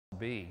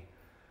be.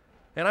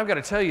 And I've got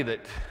to tell you that,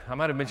 I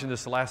might have mentioned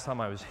this the last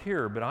time I was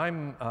here, but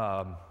I'm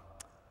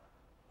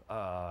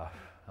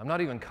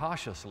not even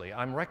cautiously,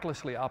 I'm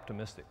recklessly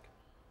optimistic.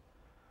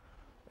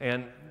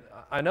 And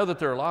I know that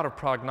there are a lot of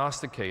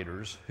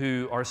prognosticators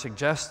who are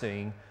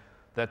suggesting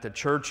that the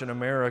church in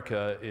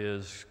America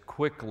is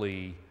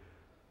quickly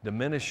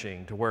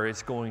diminishing to where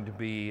it's going to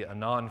be a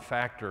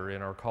non-factor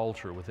in our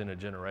culture within a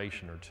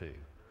generation or two.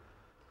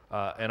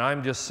 And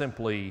I'm just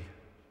simply,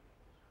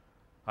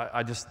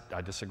 I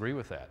disagree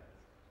with that.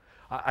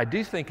 I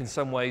do think in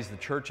some ways the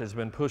church has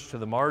been pushed to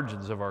the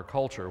margins of our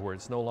culture where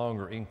it's no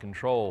longer in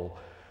control.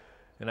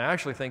 And I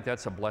actually think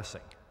that's a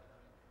blessing.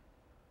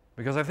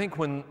 Because I think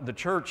when the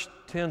church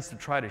tends to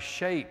try to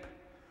shape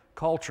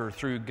culture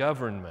through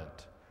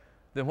government,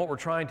 then what we're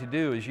trying to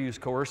do is use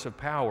coercive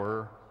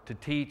power to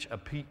teach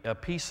a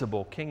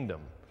peaceable kingdom.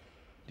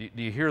 Do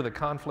you hear the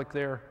conflict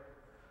there?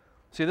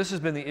 See, this has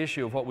been the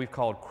issue of what we've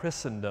called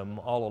Christendom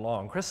all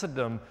along.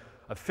 Christendom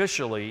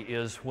officially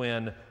is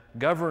when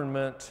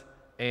government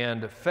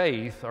and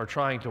faith are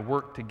trying to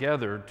work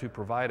together to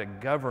provide a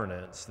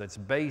governance that's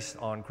based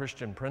on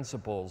Christian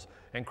principles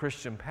and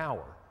Christian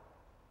power.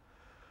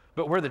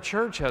 But where the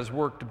church has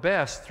worked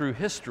best through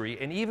history,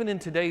 and even in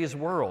today's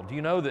world, do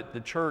you know that the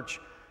church,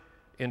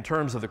 in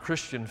terms of the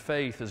Christian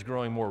faith, is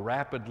growing more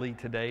rapidly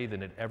today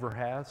than it ever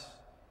has?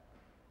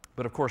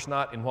 But of course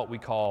not in what we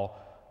call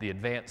the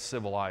advanced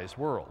civilized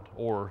world,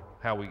 or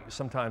how we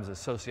sometimes as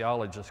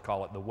sociologists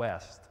call it the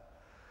West.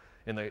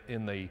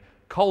 In the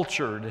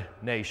cultured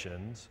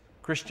nations,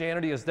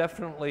 Christianity is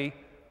definitely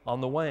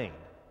on the wane.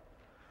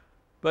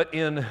 But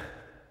in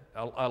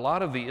a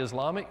lot of the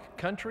Islamic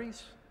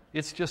countries,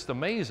 it's just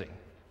amazing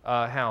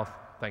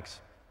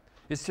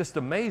It's just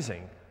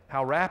amazing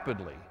how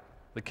rapidly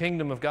the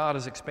kingdom of God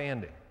is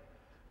expanding.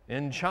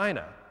 In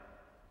China,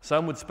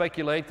 some would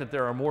speculate that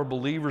there are more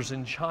believers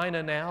in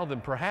China now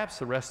than perhaps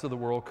the rest of the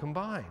world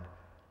combined.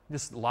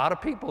 Just a lot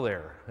of people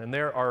there. And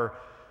there are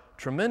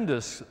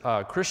tremendous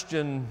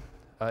Christian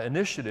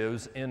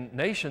initiatives in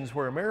nations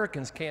where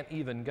Americans can't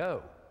even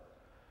go,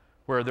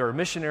 where there are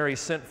missionaries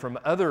sent from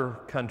other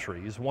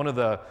countries. One of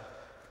the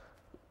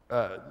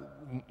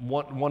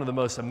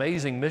most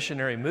amazing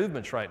missionary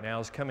movements right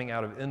now is coming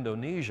out of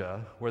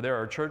Indonesia, where there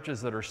are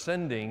churches that are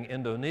sending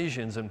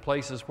Indonesians in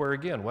places where,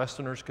 again,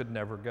 Westerners could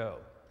never go.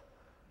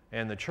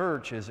 And the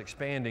church is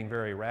expanding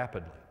very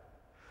rapidly.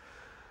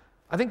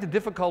 I think the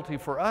difficulty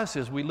for us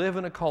is we live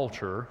in a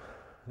culture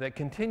that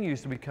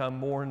continues to become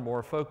more and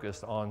more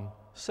focused on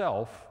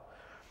self.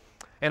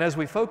 And as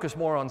we focus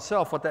more on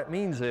self, what that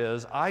means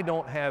is I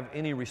don't have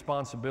any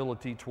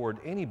responsibility toward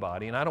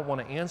anybody, and I don't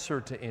want to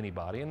answer to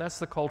anybody, and that's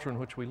the culture in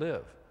which we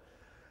live.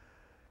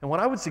 And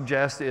what I would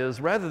suggest is,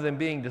 rather than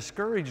being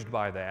discouraged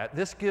by that,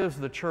 this gives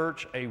the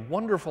church a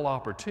wonderful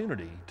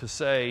opportunity to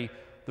say,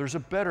 there's a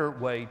better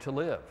way to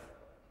live.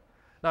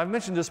 Now, I've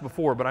mentioned this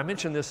before, but I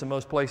mention this in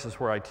most places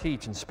where I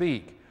teach and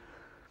speak.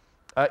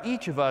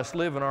 Each of us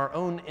live in our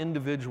own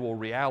individual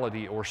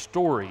reality or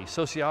story.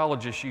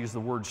 Sociologists use the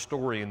word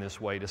story in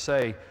this way to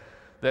say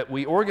that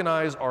we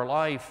organize our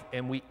life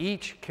and we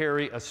each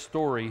carry a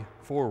story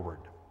forward.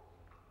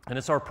 And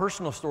it's our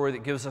personal story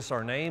that gives us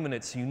our name, and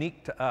it's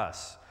unique to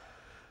us.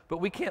 But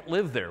we can't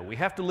live there. We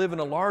have to live in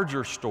a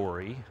larger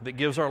story that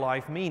gives our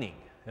life meaning.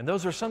 And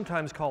those are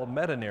sometimes called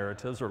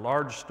meta-narratives or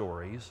large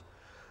stories.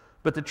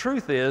 But the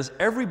truth is,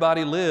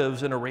 everybody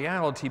lives in a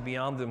reality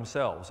beyond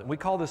themselves. And we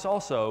call this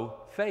also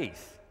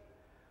faith.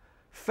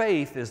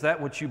 Faith is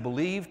that which you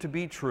believe to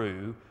be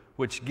true,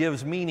 which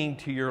gives meaning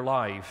to your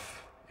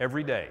life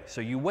every day. So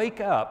you wake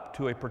up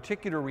to a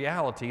particular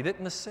reality that,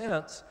 in a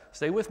sense,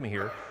 stay with me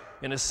here,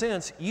 in a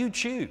sense, you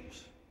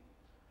choose.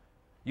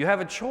 You have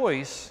a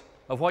choice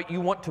of what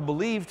you want to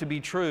believe to be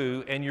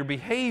true, and your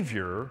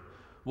behavior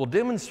will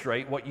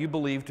demonstrate what you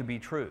believe to be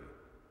true.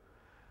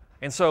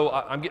 And so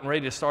I'm getting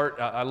ready to start.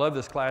 I love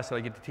this class that I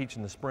get to teach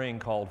in the spring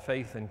called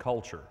Faith and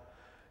Culture.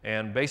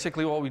 And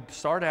basically what we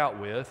start out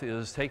with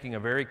is taking a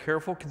very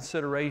careful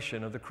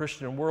consideration of the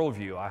Christian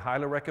worldview. I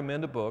highly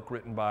recommend a book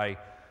written by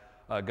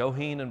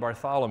Goheen and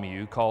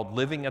Bartholomew called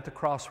Living at the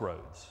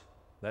Crossroads.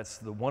 That's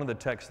one of the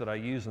texts that I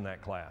use in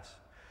that class.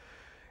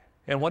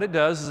 And what it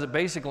does is it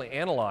basically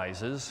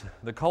analyzes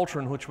the culture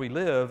in which we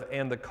live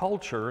and the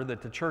culture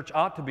that the church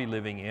ought to be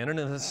living in. And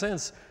in a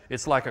sense,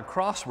 it's like a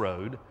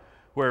crossroad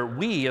where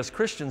we as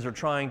Christians are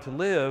trying to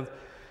live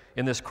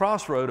in this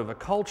crossroad of a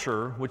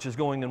culture which is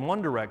going in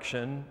one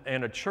direction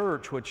and a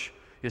church which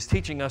is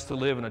teaching us to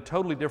live in a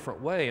totally different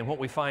way. And what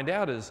we find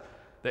out is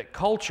that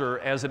culture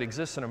as it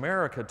exists in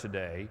America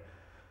today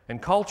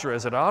and culture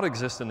as it ought to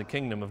exist in the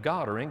kingdom of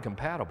God are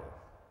incompatible.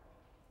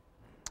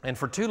 And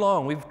for too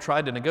long, we've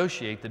tried to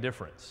negotiate the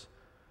difference.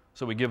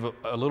 So we give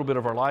a little bit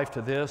of our life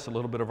to this, a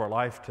little bit of our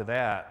life to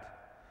that.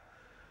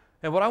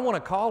 And what I want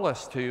to call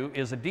us to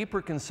is a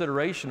deeper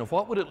consideration of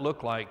what would it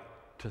look like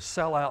to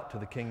sell out to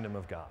the kingdom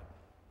of God.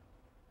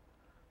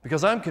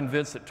 Because I'm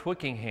convinced that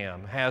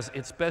Twickenham has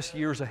its best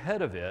years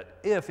ahead of it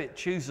if it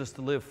chooses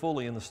to live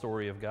fully in the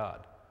story of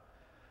God.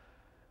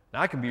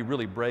 Now, I can be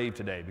really brave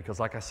today because,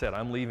 like I said,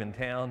 I'm leaving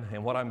town,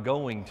 and what I'm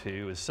going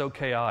to is so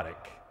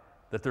chaotic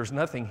that there's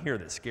nothing here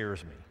that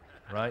scares me,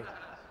 right?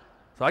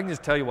 So I can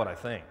just tell you what I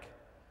think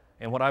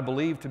and what I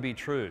believe to be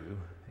true,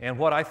 and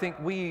what I think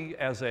we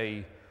as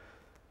a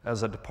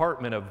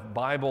department of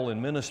Bible and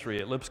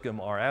ministry at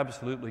Lipscomb are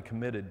absolutely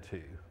committed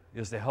to,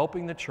 is to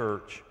helping the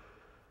church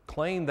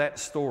claim that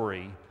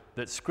story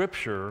that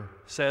Scripture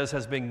says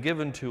has been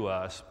given to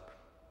us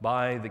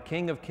by the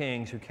King of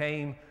Kings who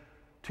came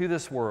to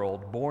this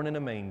world, born in a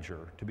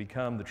manger, to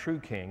become the true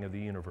King of the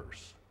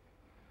universe.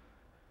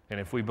 And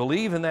if we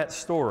believe in that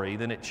story,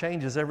 then it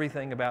changes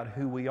everything about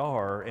who we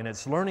are, and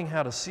it's learning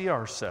how to see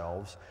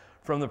ourselves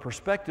from the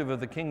perspective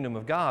of the kingdom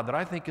of God that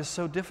I think is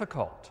so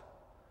difficult.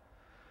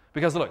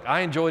 Because look,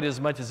 I enjoyed it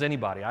as much as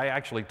anybody. I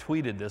actually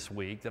tweeted this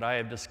week that I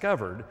have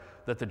discovered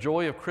that the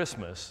joy of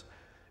Christmas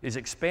is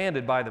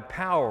expanded by the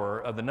power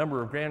of the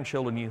number of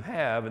grandchildren you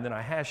have, and then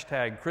I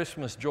hashtag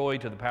Christmas joy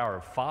to the power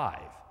of 5.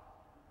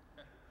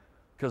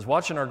 Because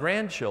watching our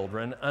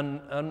grandchildren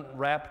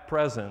unwrap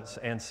presents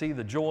and see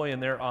the joy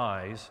in their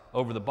eyes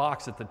over the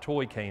box that the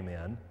toy came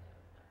in,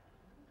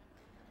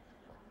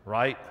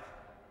 right?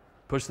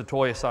 Push the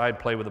toy aside,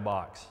 play with the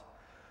box.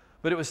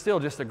 But it was still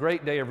just a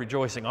great day of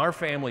rejoicing. Our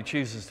family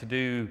chooses to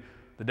do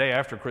the day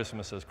after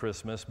Christmas as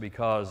Christmas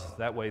because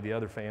that way the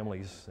other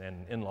families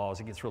and in-laws,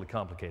 it gets really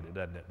complicated,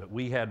 doesn't it? But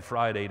we had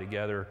Friday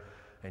together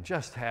and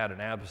just had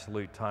an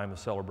absolute time of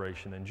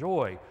celebration and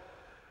joy.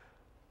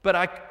 But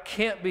I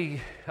can't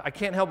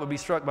help but be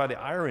struck by the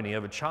irony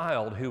of a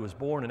child who was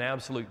born in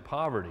absolute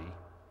poverty,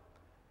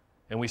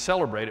 and we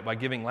celebrate it by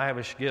giving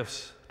lavish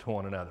gifts to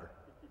one another.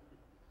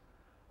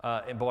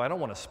 And boy, I don't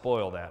want to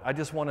spoil that. I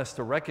just want us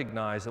to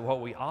recognize that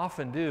what we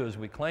often do is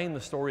we claim the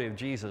story of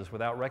Jesus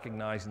without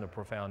recognizing the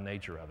profound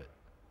nature of it.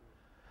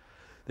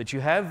 That you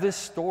have this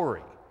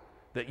story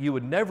that you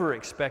would never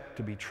expect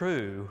to be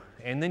true,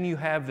 and then you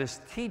have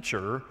this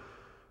teacher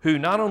who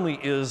not only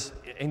is,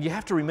 and you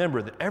have to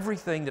remember that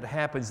everything that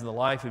happens in the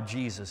life of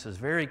Jesus is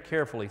very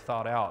carefully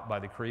thought out by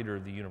the creator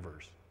of the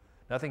universe.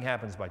 Nothing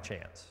happens by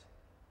chance.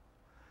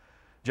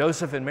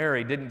 Joseph and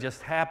Mary didn't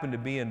just happen to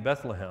be in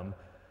Bethlehem.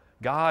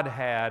 God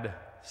had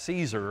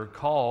Caesar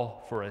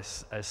call for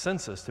a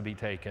census to be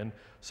taken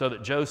so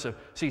that Joseph,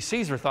 see,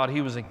 Caesar thought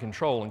he was in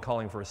control in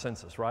calling for a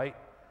census, right?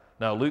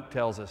 Now, Luke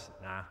tells us,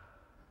 nah,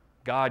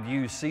 God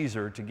used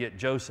Caesar to get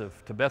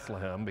Joseph to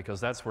Bethlehem because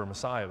that's where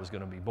Messiah was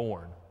going to be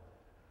born.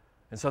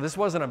 And so this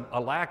wasn't a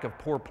lack of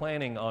poor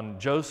planning on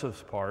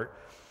Joseph's part.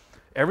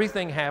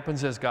 Everything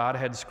happens as God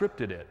had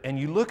scripted it. And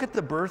you look at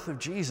the birth of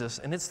Jesus,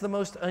 and it's the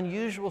most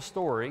unusual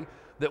story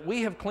that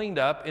we have cleaned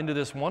up into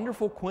this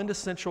wonderful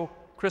quintessential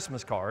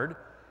Christmas card,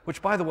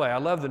 which, by the way, I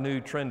love the new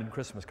trend in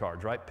Christmas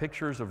cards, right?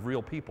 Pictures of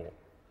real people.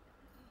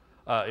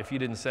 If you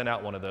didn't send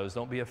out one of those,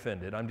 don't be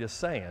offended. I'm just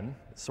saying,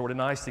 it's sort of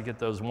nice to get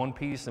those one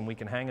piece and we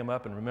can hang them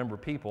up and remember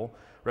people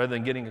rather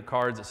than getting a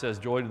card that says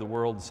joy to the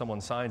world and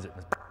someone signs it,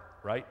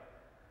 right?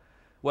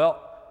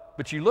 Well,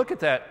 but you look at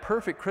that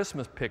perfect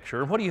Christmas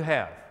picture, and what do you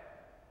have?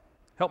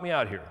 Help me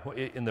out here.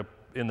 In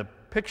the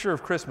picture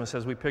of Christmas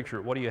as we picture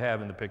it, what do you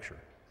have in the picture?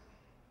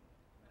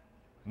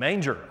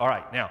 Manger. All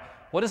right, now,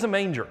 what is a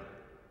manger?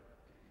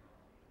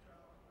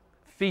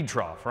 Feed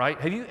trough, right?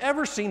 Have you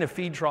ever seen a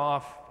feed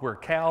trough where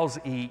cows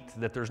eat,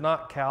 that there's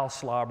not cow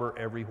slobber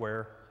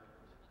everywhere?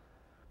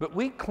 But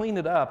we clean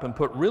it up and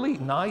put really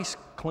nice,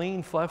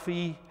 clean,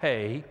 fluffy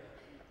hay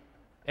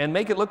and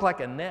make it look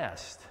like a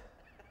nest.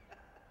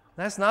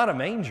 That's not a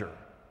manger.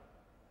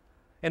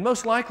 And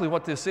most likely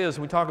what this is,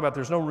 when we talk about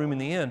there's no room in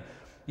the inn,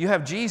 you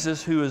have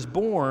Jesus who is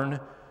born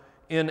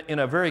in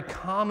a very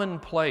common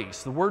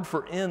place. The word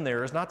for inn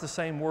there is not the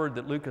same word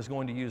that Luke is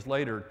going to use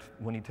later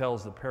when he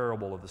tells the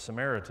parable of the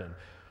Samaritan.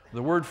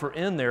 The word for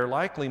inn there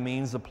likely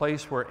means the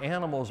place where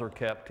animals are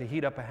kept to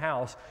heat up a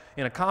house.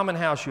 In a common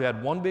house, you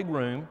had one big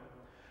room,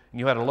 and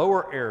you had a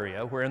lower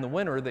area where in the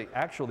winter,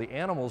 the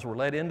animals were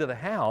let into the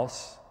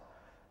house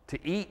to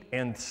eat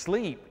and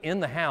sleep in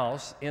the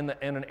house, in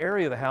an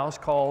area of the house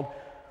called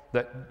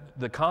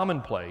the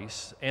common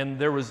place. And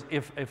there was,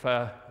 if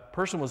a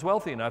person was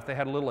wealthy enough, they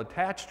had a little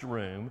attached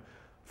room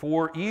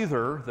for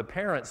either the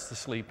parents to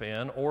sleep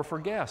in or for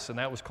guests, and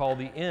that was called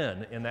the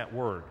inn in that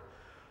word.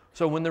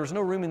 So when there was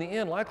no room in the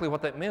inn, likely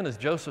what that meant is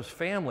Joseph's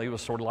family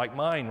was sort of like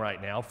mine right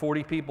now,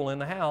 40 people in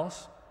the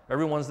house,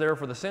 everyone's there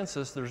for the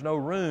census, there's no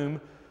room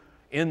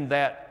in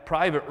that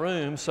private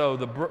room, so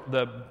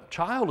the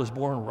child is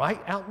born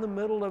right out in the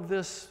middle of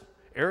this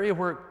area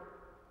where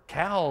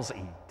cows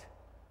eat.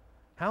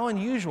 How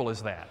unusual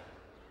is that?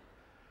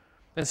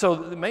 And so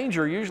the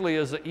manger usually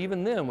is,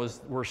 even then,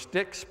 were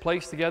sticks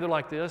placed together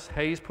like this,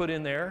 hay's put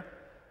in there,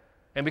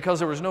 and because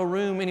there was no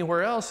room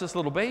anywhere else, this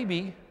little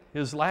baby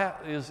is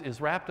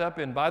wrapped up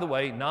in, by the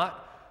way,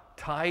 not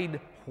tied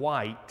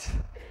white,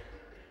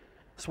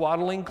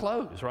 swaddling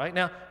clothes, right?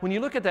 Now, when you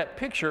look at that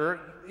picture,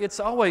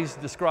 it's always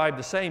described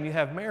the same. You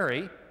have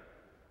Mary,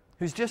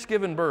 who's just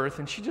given birth,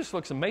 and she just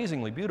looks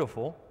amazingly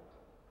beautiful.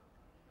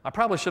 I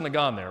probably shouldn't have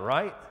gone there,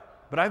 right?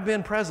 But I've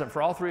been present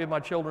for all three of my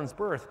children's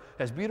birth.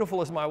 As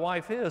beautiful as my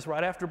wife is,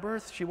 right after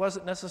birth, she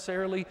wasn't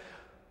necessarily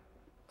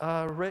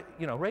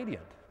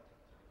radiant.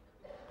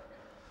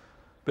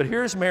 But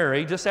here's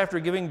Mary, just after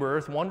giving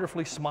birth,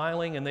 wonderfully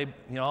smiling, and they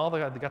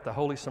got the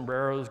holy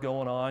sombreros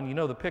going on. You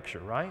know the picture,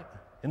 right?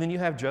 And then you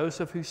have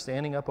Joseph who's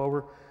standing up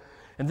over,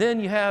 and then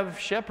you have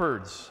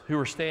shepherds who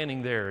are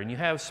standing there, and you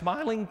have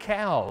smiling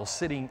cows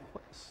sitting,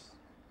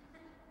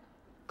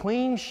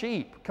 clean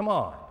sheep, come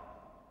on.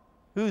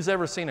 Who's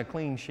ever seen a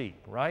clean sheep,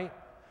 right?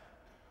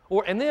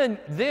 And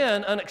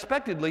then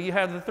unexpectedly, you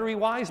have the 3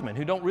 wise men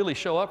who don't really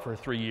show up for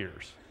 3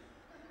 years.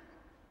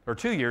 Or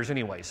 2 years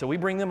anyway, so we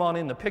bring them on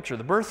in the picture.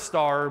 The birth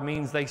star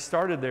means they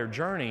started their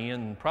journey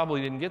and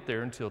probably didn't get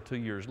there until 2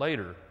 years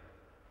later.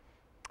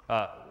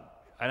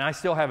 And I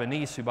still have a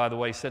niece who, by the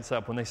way,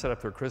 when they set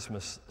up their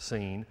Christmas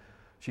scene,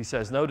 she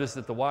says, notice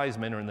that the wise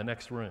men are in the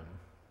next room.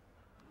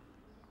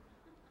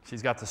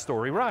 She's got the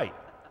story right.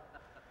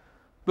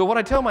 But what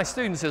I tell my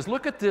students is,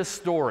 look at this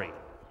story.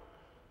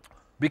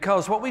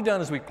 Because what we've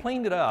done is we've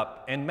cleaned it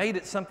up and made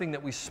it something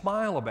that we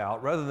smile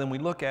about rather than we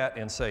look at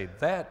and say,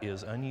 that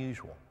is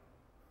unusual.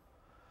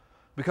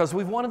 Because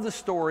we've wanted the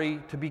story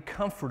to be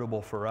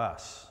comfortable for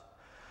us.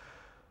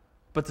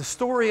 But the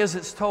story as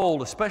it's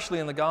told, especially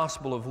in the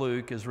Gospel of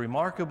Luke, is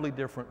remarkably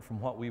different from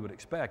what we would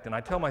expect. And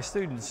I tell my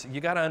students,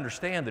 you got to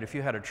understand that if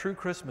you had a true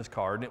Christmas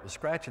card and it was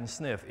scratch and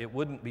sniff, it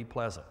wouldn't be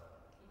pleasant.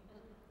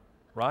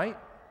 Right?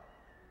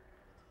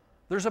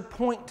 There's a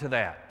point to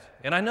that.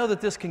 And I know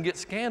that this can get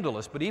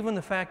scandalous, but even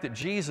the fact that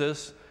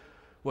Jesus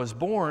was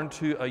born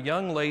to a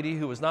young lady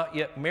who was not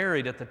yet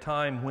married at the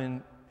time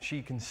when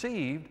she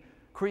conceived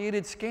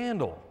created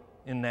scandal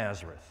in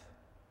Nazareth,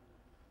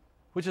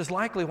 which is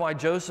likely why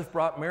Joseph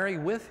brought Mary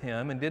with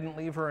him and didn't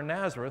leave her in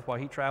Nazareth while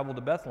he traveled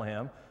to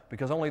Bethlehem,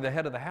 because only the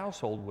head of the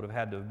household would have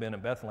had to have been in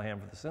Bethlehem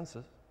for the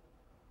census.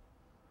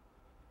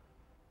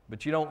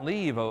 But you don't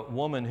leave a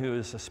woman who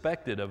is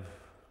suspected of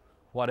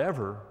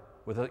whatever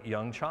with a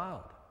young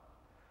child.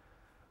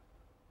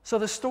 So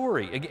the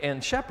story,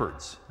 and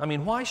shepherds. I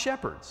mean, why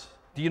shepherds?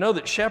 Do you know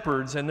that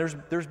shepherds, and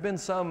there's been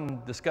some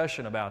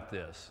discussion about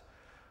this,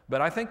 but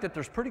I think that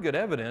there's pretty good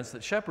evidence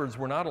that shepherds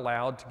were not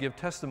allowed to give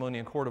testimony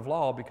in court of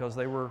law because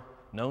they were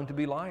known to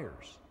be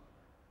liars.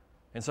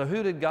 And so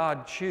who did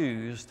God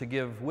choose to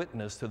give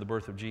witness to the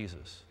birth of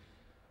Jesus?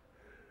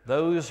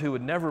 Those who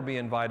would never be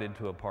invited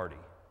to a party,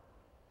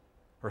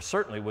 or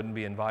certainly wouldn't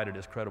be invited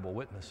as credible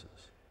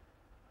witnesses.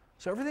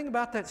 So everything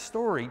about that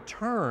story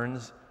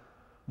turns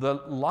the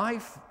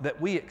life that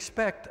we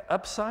expect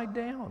upside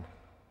down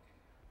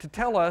to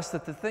tell us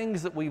that the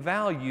things that we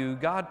value,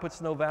 God puts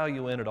no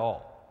value in at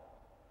all.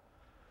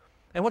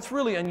 And what's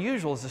really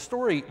unusual is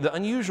the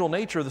unusual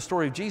nature of the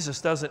story of Jesus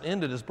doesn't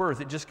end at his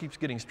birth. It just keeps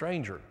getting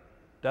stranger,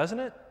 doesn't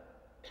it?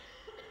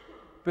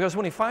 Because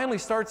when he finally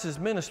starts his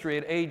ministry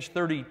at age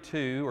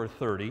 32 or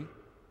 30,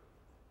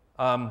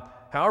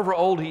 however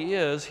old he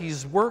is,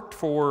 he's worked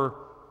for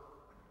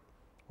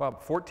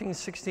 14,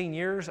 16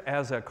 years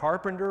as a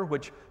carpenter,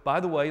 which, by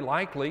the way,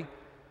 likely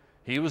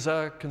he was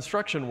a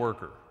construction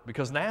worker.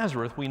 Because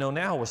Nazareth, we know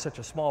now, was such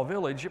a small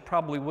village, it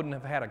probably wouldn't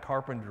have had a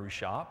carpentry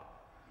shop.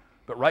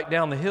 But right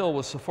down the hill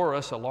was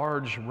Sepphoris, a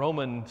large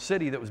Roman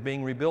city that was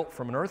being rebuilt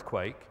from an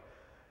earthquake.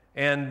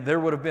 And there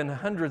would have been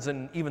hundreds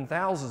and even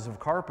thousands of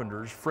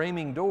carpenters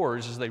framing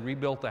doors as they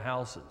rebuilt the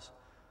houses.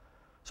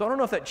 So I don't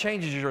know if that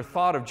changes your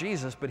thought of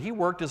Jesus, but he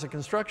worked as a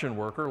construction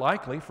worker,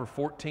 likely for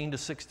 14 to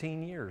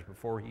 16 years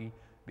before he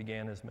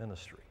began his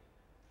ministry.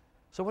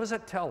 So what does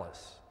that tell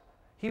us?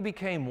 He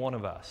became one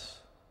of us.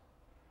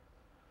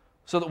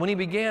 So that when he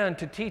began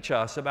to teach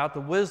us about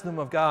the wisdom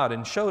of God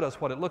and showed us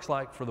what it looks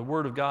like for the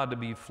Word of God to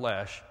be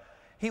flesh,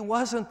 he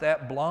wasn't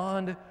that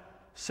blonde,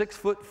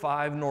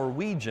 6'5"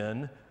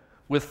 Norwegian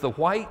with the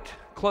white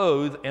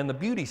clothes and the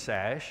beauty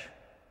sash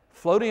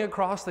floating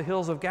across the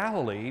hills of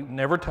Galilee,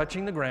 never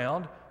touching the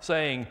ground,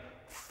 saying,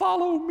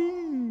 "Follow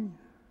me."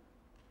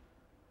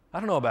 I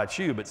don't know about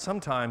you, but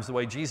sometimes the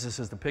way Jesus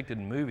is depicted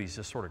in movies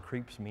just sort of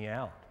creeps me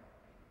out.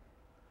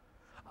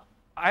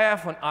 I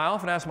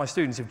often ask my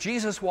students, if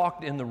Jesus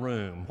walked in the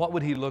room, what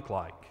would he look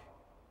like?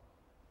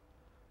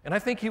 And I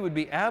think he would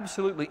be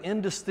absolutely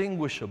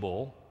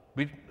indistinguishable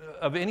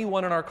of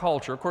anyone in our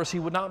culture. Of course, he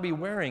would not be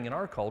wearing in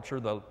our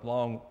culture the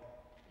long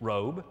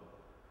robe.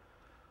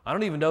 I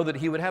don't even know that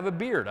he would have a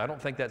beard. I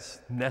don't think that's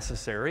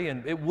necessary,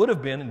 and it would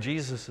have been in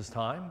Jesus'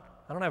 time.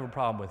 I don't have a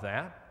problem with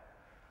that.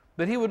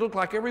 But he would look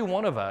like every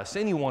one of us,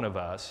 any one of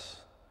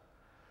us.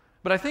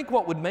 But I think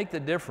what would make the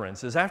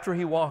difference is after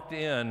he walked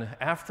in,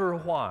 after a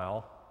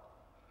while,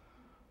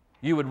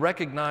 you would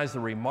recognize the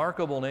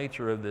remarkable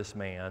nature of this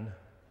man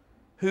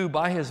who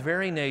by his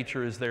very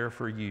nature is there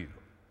for you.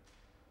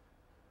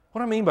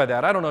 What I mean by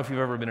that, I don't know if you've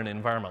ever been in an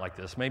environment like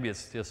this. Maybe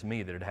it's just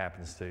me that it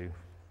happens to.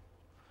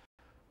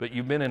 But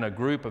you've been in a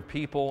group of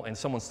people and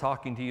someone's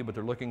talking to you, but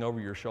they're looking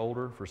over your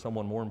shoulder for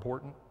someone more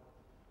important.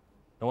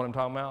 Know what I'm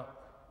talking about?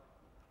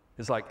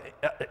 It's like,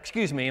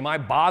 excuse me, am I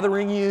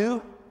bothering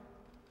you?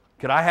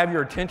 Could I have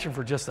your attention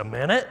for just a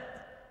minute?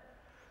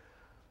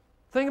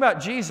 The thing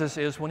about Jesus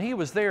is when he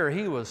was there,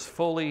 he was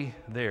fully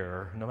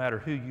there, no matter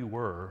who you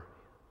were.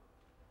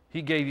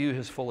 He gave you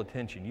his full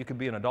attention. You could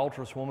be an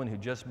adulterous woman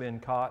who'd just been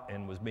caught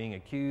and was being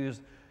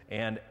accused,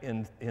 and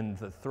in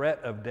the threat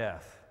of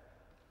death.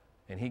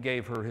 And he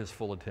gave her his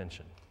full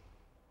attention.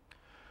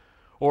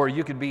 Or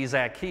you could be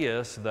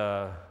Zacchaeus,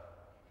 the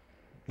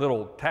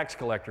little tax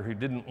collector who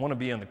didn't want to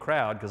be in the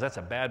crowd, because that's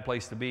a bad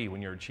place to be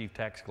when you're a chief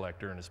tax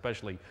collector, and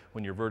especially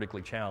when you're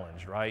vertically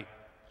challenged, right?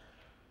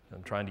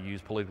 I'm trying to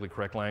use politically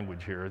correct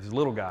language here. This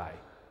little guy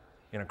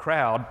in a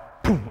crowd,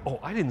 boom, oh,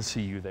 I didn't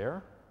see you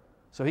there.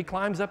 So he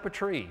climbs up a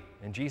tree,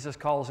 and Jesus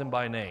calls him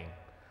by name.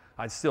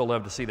 I'd still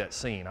love to see that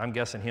scene. I'm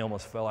guessing he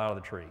almost fell out of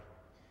the tree.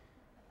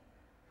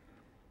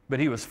 But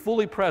he was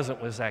fully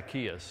present with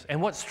Zacchaeus.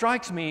 And what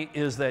strikes me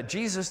is that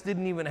Jesus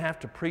didn't even have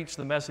to preach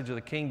the message of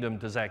the kingdom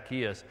to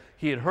Zacchaeus.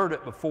 He had heard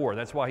it before.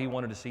 That's why he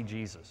wanted to see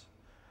Jesus.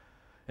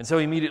 And so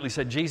he immediately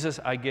said, Jesus,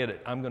 I get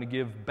it. I'm going to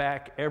give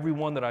back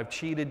everyone that I've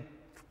cheated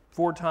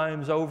 4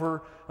 times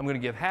over. I'm going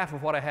to give half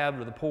of what I have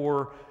to the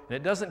poor. And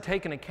it doesn't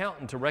take an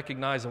accountant to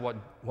recognize that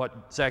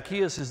what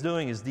Zacchaeus is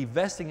doing is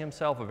divesting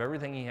himself of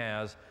everything he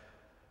has,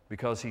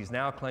 because he's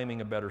now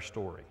claiming a better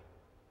story.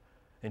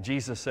 And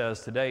Jesus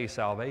says, today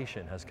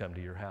salvation has come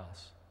to your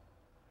house.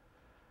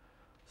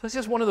 So it's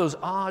just one of those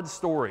odd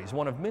stories,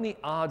 one of many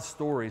odd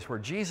stories where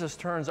Jesus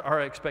turns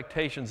our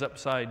expectations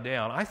upside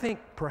down. I think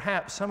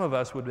perhaps some of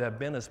us would have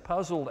been as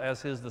puzzled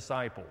as his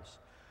disciples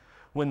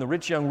when the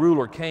rich young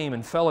ruler came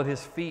and fell at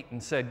his feet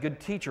and said, good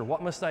teacher,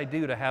 what must I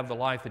do to have the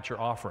life that you're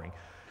offering?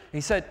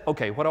 He said,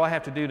 okay, what do I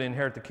have to do to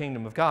inherit the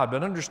kingdom of God?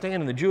 But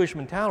understand, in the Jewish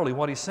mentality,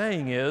 what he's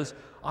saying is,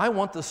 I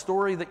want the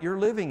story that you're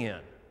living in.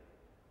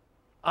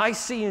 I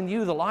see in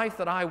you the life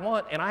that I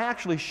want, and I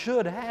actually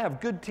should have.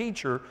 Good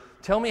teacher,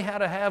 tell me how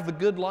to have the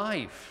good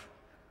life.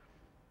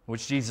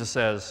 Which Jesus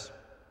says,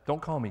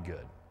 don't call me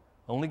good.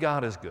 Only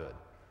God is good.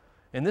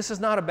 And this is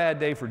not a bad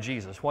day for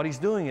Jesus. What he's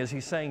doing is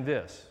he's saying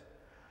this.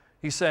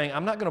 He's saying,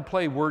 I'm not going to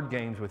play word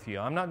games with you.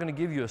 I'm not going to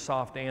give you a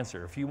soft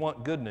answer. If you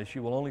want goodness,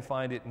 you will only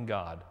find it in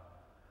God.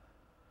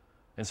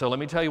 And so let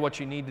me tell you what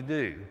you need to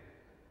do.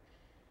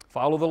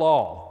 Follow the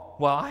law.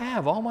 Well, I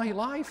have all my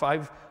life.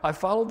 I've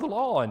followed the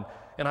law, and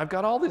I've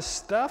got all this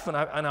stuff, and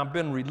I've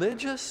been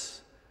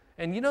religious.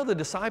 And you know, the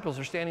disciples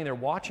are standing there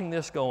watching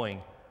this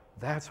going,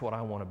 that's what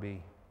I want to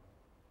be.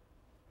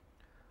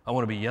 I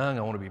want to be young.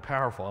 I want to be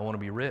powerful. I want to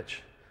be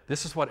rich.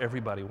 This is what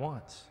everybody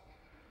wants.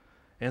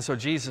 And so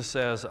Jesus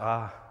says,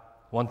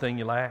 one thing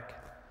you lack.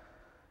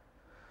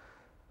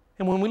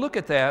 And when we look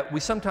at that, we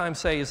sometimes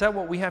say, is that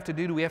what we have to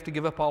do? Do we have to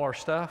give up all our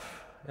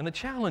stuff? And the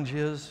challenge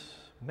is,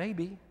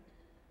 maybe.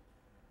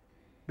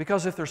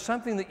 Because if there's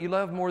something that you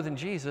love more than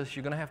Jesus,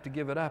 you're going to have to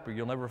give it up, or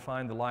you'll never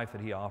find the life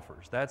that he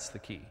offers. That's the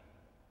key.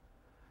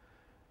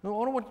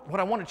 What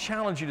I want to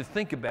challenge you to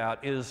think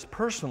about is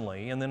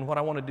personally, and then what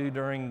I want to do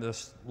during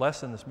this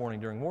lesson this morning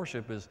during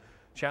worship is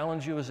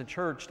challenge you as a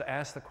church to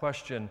ask the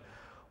question,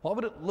 what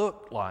would it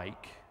look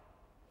like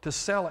to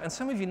sell? And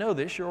some of you know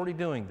this, you're already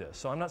doing this,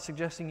 so I'm not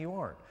suggesting you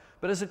aren't.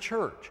 But as a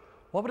church,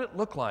 what would it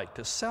look like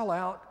to sell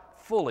out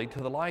fully to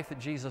the life that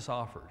Jesus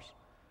offers?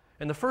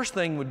 And the first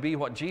thing would be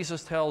what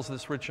Jesus tells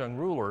this rich young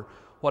ruler,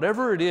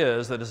 whatever it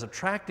is that is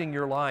attracting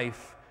your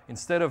life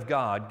instead of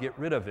God, get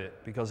rid of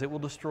it, because it will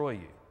destroy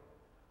you.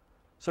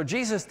 So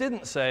Jesus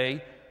didn't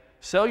say,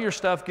 sell your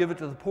stuff, give it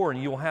to the poor,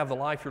 and you will have the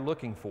life you're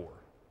looking for.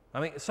 I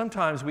mean,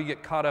 sometimes we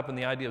get caught up in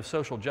the idea of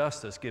social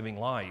justice giving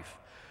life.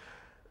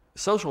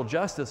 Social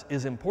justice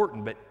is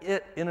important, but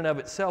it in and of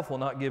itself will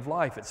not give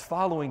life. It's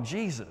following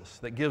Jesus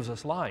that gives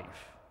us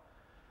life.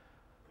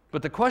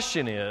 But the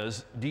question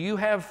is, do you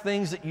have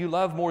things that you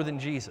love more than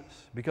Jesus?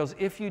 Because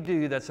if you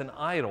do, that's an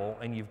idol,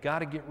 and you've got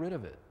to get rid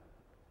of it.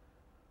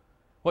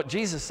 What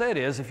Jesus said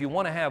is, if you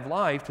want to have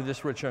life to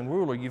this rich young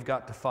ruler, you've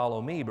got to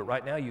follow me. But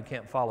right now you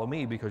can't follow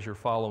me because you're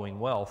following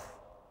wealth.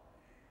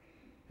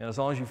 And as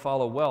long as you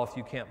follow wealth,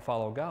 you can't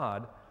follow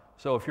God.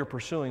 So if you're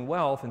pursuing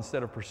wealth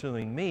instead of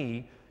pursuing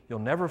me, you'll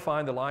never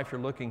find the life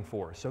you're looking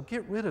for. So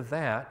get rid of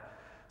that,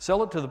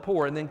 sell it to the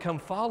poor, and then come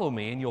follow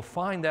me, and you'll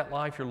find that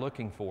life you're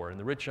looking for. And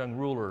the rich young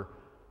ruler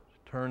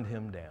turned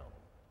him down.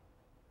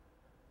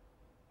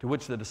 To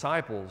which the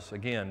disciples,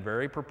 again,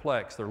 very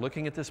perplexed, they're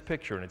looking at this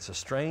picture, and it's as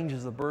strange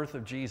as the birth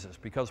of Jesus,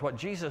 because what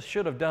Jesus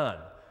should have done,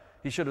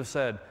 he should have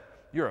said,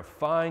 you're a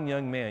fine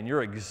young man.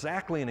 You're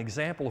exactly an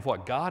example of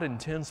what God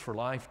intends for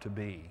life to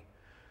be.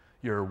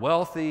 You're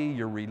wealthy,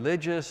 you're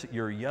religious,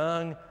 you're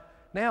young.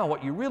 Now,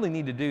 what you really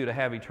need to do to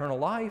have eternal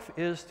life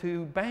is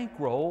to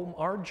bankroll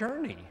our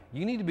journey.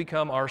 You need to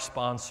become our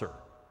sponsor.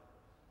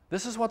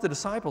 This is what the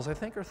disciples, I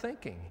think, are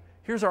thinking.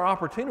 Here's our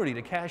opportunity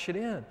to cash it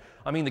in.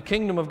 I mean, the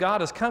kingdom of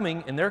God is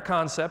coming. In their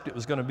concept, it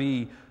was going to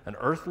be an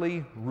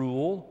earthly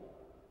rule.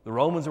 The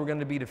Romans were going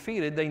to be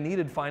defeated. They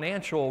needed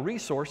financial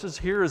resources.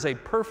 Here is a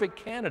perfect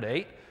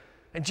candidate,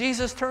 and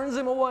Jesus turns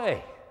them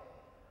away.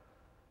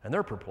 And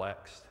they're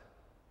perplexed.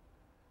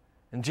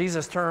 And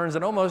Jesus turns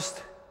and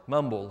almost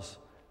mumbles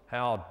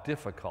how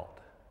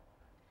difficult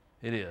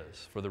it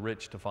is for the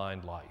rich to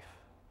find life.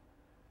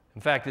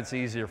 In fact, it's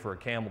easier for a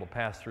camel to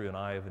pass through an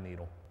eye of a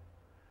needle.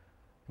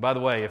 By the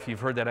way, if you've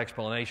heard that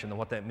explanation, then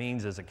what that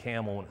means is a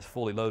camel, when it's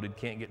fully loaded,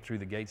 can't get through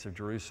the gates of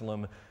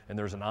Jerusalem, and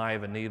there's an eye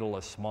of a needle,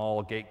 a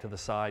small gate to the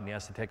side, and he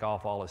has to take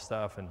off all his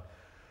stuff. And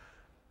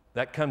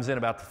That comes in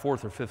about the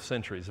 4th or 5th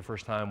century is the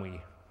first time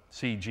we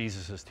see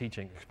Jesus'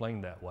 teaching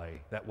explained that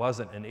way. That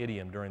wasn't an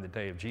idiom during the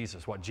day of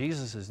Jesus. What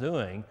Jesus is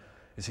doing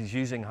is he's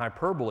using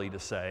hyperbole to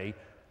say,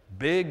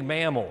 big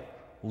mammal,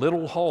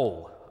 little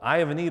hole, eye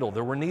of a needle.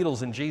 There were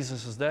needles in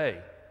Jesus'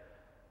 day.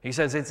 He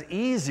says it's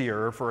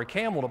easier for a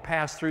camel to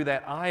pass through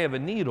that eye of a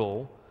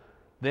needle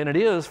than it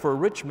is for a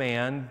rich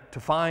man to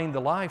find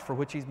the life for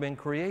which he's been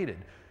created.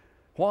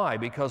 Why?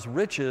 Because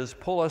riches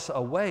pull us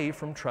away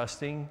from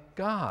trusting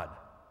God.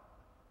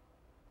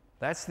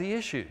 That's the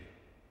issue.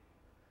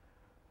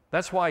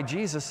 That's why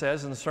Jesus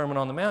says in the Sermon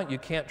on the Mount, you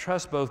can't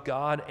trust both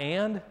God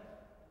and,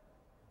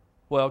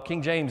 well,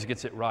 King James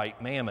gets it right,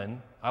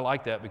 mammon. I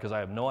like that because I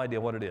have no idea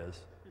what it is.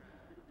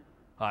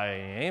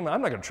 I'm not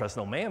going to trust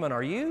no mammon,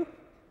 are you?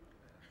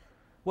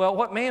 Well,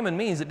 what mammon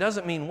means, it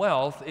doesn't mean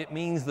wealth, it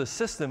means the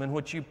system in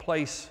which you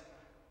place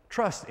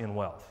trust in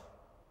wealth.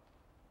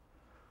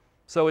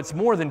 So it's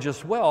more than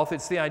just wealth,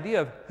 it's the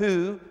idea of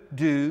who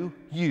do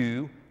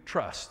you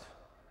trust?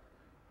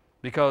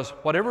 Because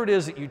whatever it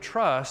is that you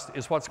trust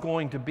is what's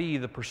going to be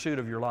the pursuit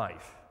of your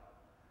life.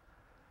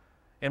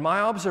 And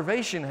my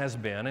observation has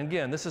been, and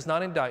again, this is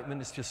not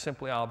indictment, it's just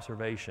simply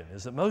observation,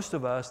 is that most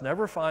of us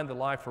never find the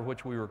life for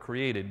which we were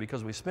created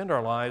because we spend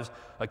our lives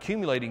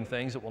accumulating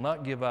things that will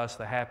not give us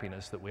the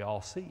happiness that we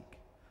all seek.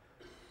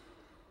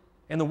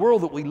 And the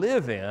world that we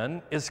live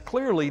in is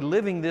clearly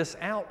living this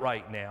out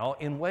right now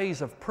in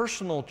ways of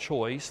personal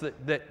choice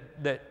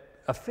that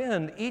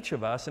offend each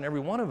of us and every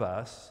one of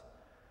us.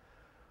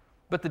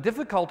 But the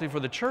difficulty for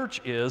the church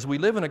is we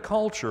live in a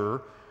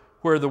culture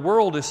where the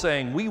world is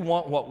saying we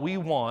want what we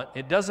want.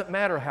 It doesn't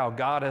matter how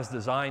God has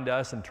designed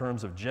us in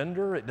terms of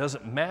gender. It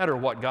doesn't matter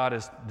what God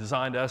has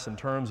designed us in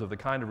terms of the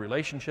kind of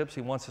relationships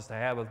He wants us to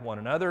have with one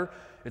another.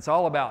 It's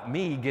all about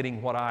me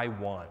getting what I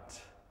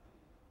want.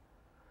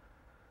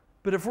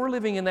 But if we're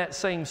living in that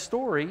same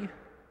story,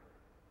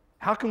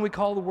 how can we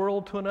call the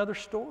world to another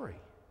story?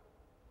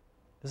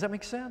 Does that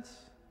make sense?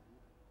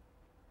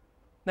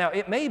 Now,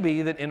 it may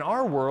be that in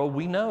our world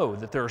we know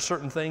that there are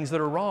certain things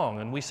that are wrong,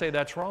 and we say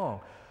that's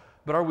wrong.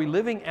 But are we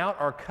living out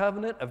our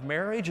covenant of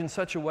marriage in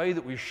such a way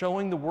that we're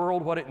showing the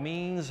world what it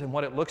means and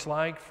what it looks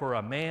like for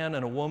a man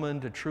and a woman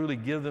to truly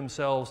give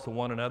themselves to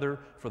one another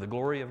for the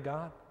glory of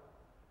God?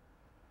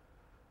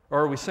 Or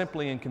are we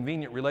simply in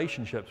convenient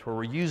relationships where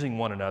we're using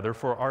one another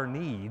for our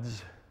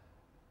needs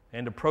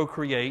and to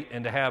procreate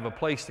and to have a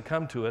place to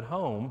come to at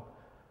home?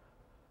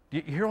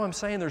 You hear what I'm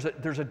saying?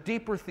 There's a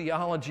deeper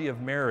theology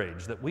of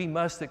marriage that we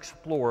must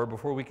explore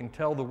before we can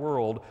tell the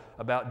world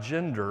about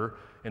gender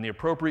and the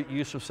appropriate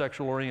use of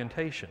sexual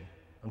orientation.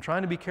 I'm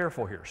trying to be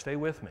careful here. Stay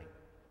with me.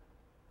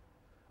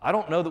 I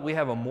don't know that we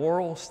have a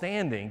moral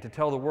standing to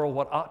tell the world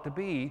what ought to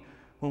be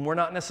when we're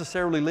not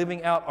necessarily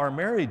living out our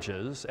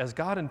marriages as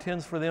God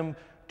intends for them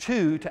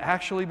to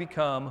actually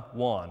become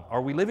one.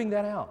 Are we living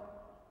that out?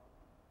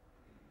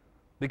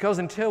 Because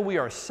until we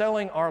are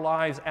selling our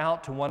lives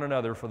out to one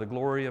another for the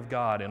glory of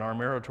God in our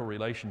marital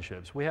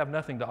relationships, we have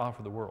nothing to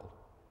offer the world.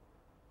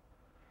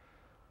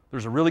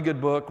 There's a really good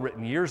book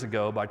written years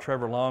ago by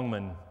Tripper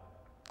Longman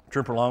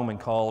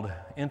called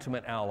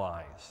Intimate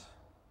Allies.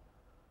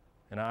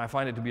 And I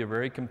find it to be a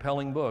very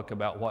compelling book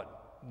about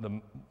what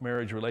the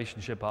marriage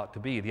relationship ought to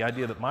be. The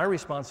idea that my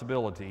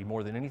responsibility,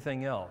 more than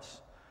anything else,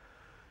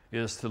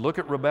 is to look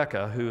at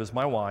Rebecca, who is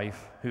my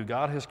wife, who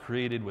God has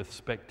created with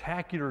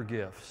spectacular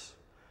gifts.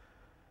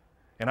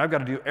 And I've got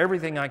to do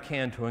everything I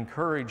can to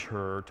encourage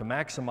her to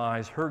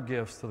maximize her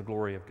gifts to the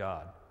glory of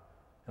God.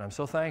 And I'm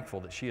so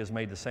thankful that she has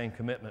made the same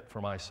commitment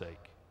for my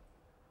sake.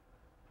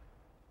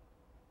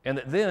 And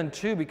that then,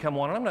 to become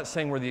one, and I'm not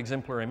saying we're the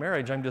exemplary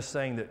marriage, I'm just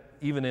saying that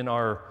even in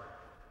our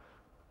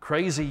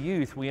crazy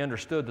youth, we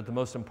understood that the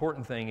most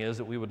important thing is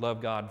that we would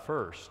love God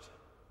first,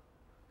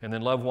 and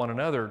then love one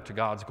another to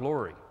God's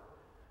glory.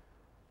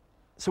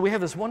 So we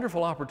have this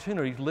wonderful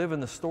opportunity to live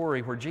in the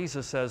story where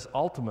Jesus says,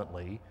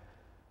 ultimately,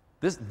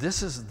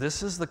 this is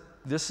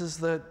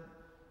the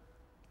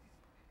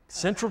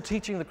central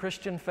teaching of the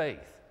Christian faith.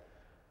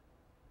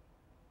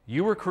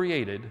 You were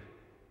created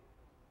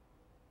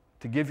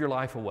to give your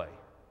life away.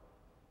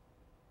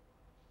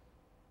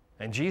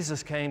 And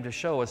Jesus came to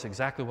show us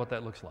exactly what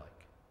that looks like.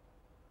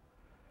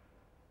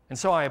 And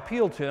so I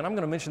appeal to, and I'm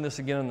going to mention this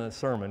again in the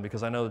sermon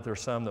because I know that there are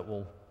some that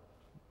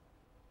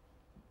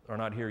are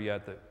not here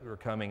yet that are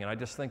coming, and I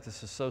just think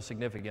this is so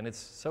significant. It's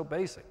so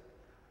basic,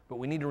 but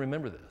we need to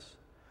remember this.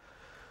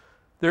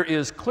 There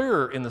is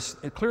clearly in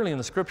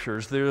the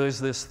Scriptures, there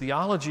is this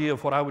theology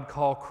of what I would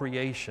call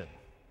creation.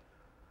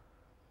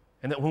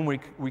 And that when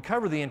we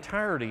cover the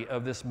entirety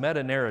of this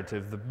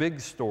meta-narrative, the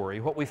big story,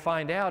 what we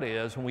find out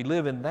is when we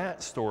live in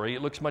that story,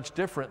 it looks much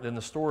different than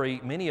the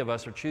story many of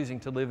us are choosing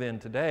to live in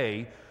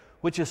today,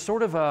 which is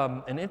sort of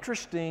an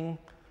interesting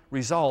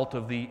result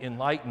of the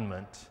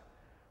Enlightenment,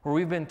 where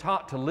we've been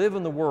taught to live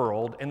in the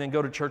world and then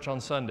go to church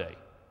on Sunday.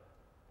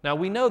 Now,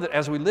 we know that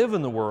as we live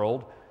in the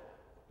world,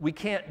 we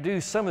can't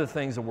do some of the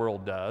things the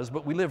world does,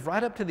 but we live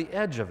right up to the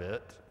edge of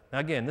it. Now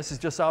again, this is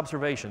just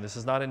observation. This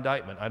is not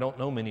indictment. I don't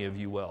know many of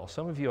you well.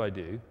 Some of you I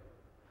do.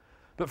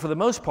 But for the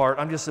most part,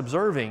 I'm just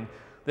observing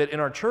that in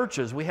our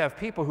churches we have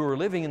people who are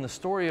living in the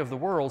story of the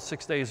world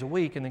 6 days a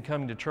week and then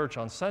coming to church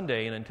on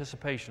Sunday in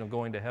anticipation of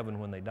going to heaven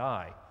when they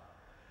die.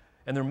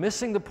 And they're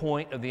missing the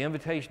point of the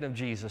invitation of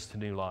Jesus to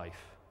new life.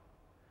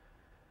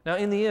 Now,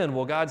 in the end,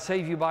 will God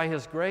save you by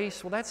His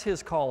grace? Well, that's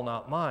His call,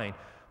 not mine.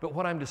 But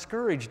what I'm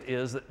discouraged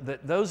is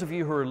that those of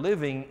you who are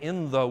living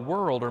in the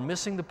world are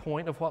missing the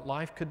point of what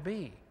life could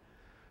be.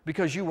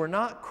 Because you were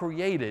not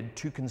created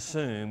to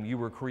consume, you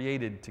were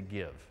created to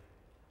give.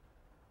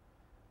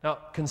 Now,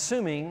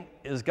 consuming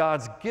is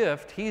God's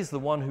gift. He's the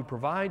one who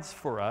provides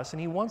for us, and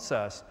He wants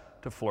us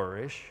to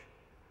flourish,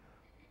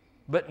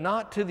 but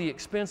not to the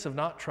expense of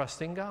not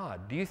trusting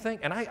God. Do you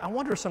think, and I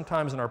wonder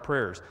sometimes in our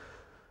prayers,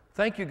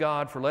 thank you,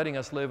 God, for letting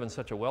us live in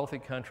such a wealthy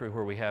country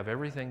where we have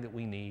everything that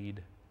we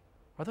need.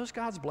 Are those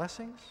God's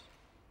blessings?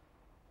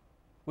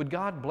 Would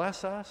God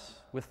bless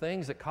us with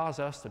things that cause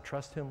us to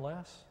trust Him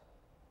less?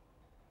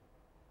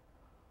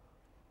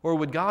 Or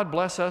would God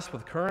bless us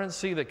with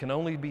currency that can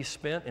only be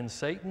spent in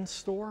Satan's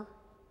store?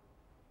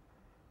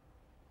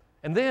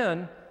 And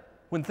then,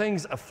 when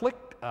things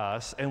afflict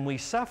us and we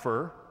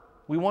suffer,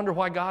 we wonder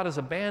why God has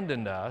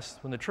abandoned us,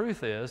 when the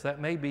truth is that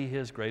may be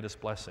His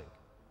greatest blessing.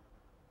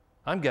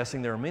 I'm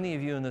guessing there are many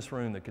of you in this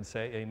room that could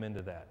say amen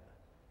to that.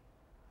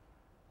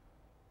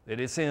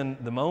 That it's in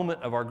the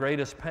moment of our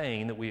greatest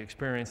pain that we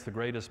experience the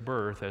greatest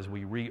birth as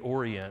we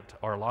reorient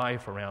our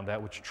life around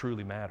that which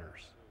truly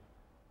matters.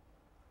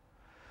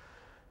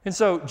 And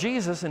so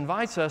Jesus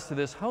invites us to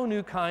this whole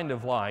new kind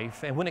of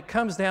life, and when it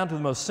comes down to the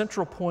most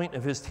central point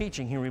of His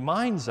teaching, He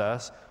reminds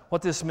us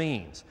what this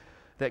means,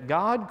 that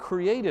God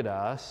created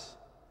us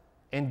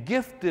and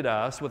gifted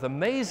us with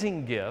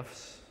amazing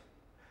gifts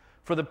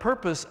for the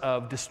purpose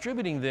of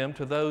distributing them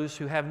to those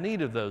who have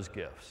need of those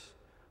gifts.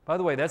 By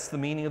the way, that's the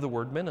meaning of the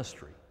word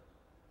ministry.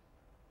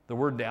 The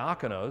word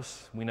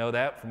diakonos, we know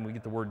that from we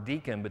get the word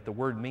deacon, but the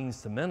word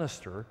means to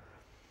minister.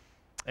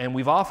 And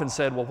we've often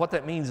said, well, what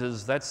that means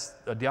is that's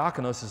a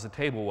diakonos is a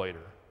table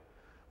waiter.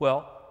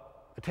 Well,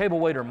 a table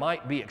waiter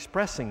might be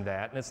expressing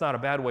that, and it's not a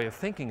bad way of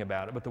thinking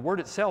about it, but the word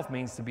itself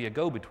means to be a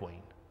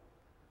go-between.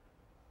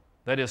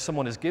 That is,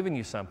 someone is giving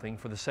you something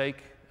for the sake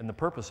and the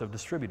purpose of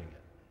distributing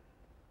it.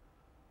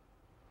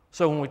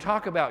 So when we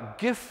talk about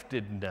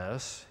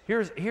giftedness,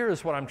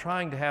 here's what I'm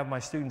trying to have my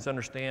students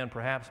understand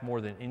perhaps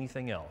more than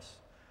anything else,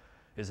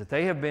 is that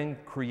they have been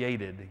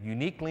created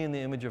uniquely in the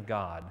image of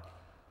God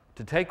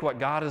to take what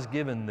God has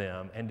given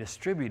them and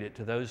distribute it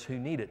to those who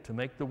need it to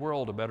make the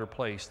world a better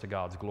place to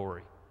God's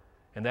glory.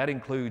 And that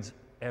includes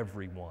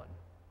everyone.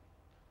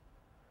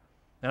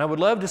 And I would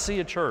love to see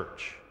a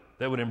church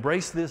that would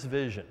embrace this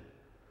vision,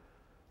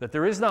 that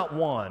there is not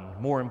one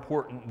more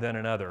important than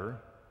another.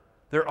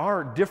 There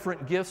are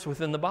different gifts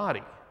within the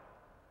body,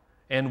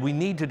 and we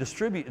need to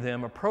distribute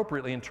them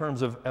appropriately in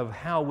terms of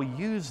how we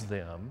use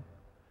them.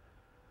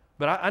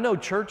 But I know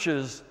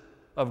churches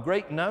of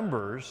great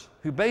numbers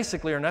who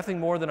basically are nothing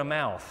more than a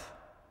mouth.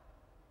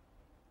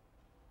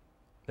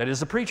 That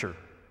is a preacher.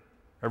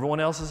 Everyone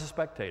else is a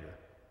spectator.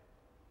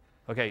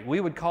 Okay,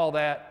 we would call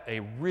that a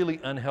really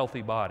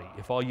unhealthy body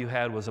if all you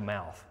had was a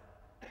mouth.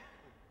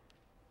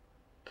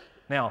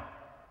 Now,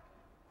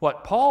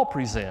 what Paul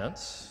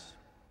presents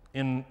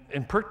in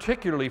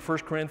particularly 1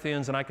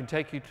 Corinthians, and I can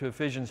take you to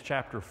Ephesians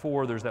chapter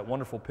 4, there's that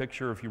wonderful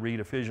picture if you read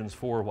Ephesians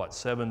 4,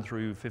 7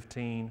 through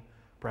 15,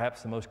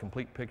 perhaps the most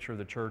complete picture of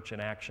the church in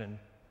action,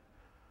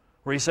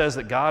 where he says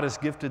that God has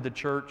gifted the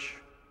church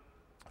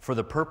for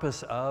the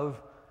purpose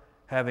of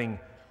having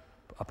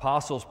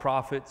apostles,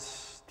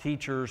 prophets,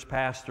 teachers,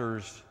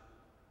 pastors,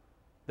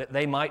 that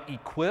they might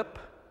equip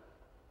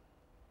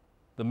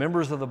the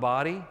members of the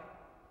body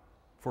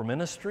for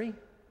ministry.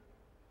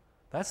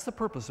 That's the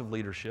purpose of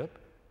leadership.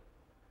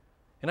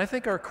 And I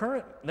think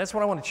that's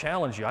what I want to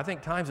challenge you. I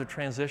think times of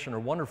transition are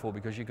wonderful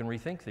because you can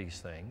rethink these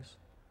things.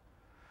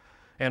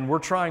 And we're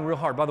trying real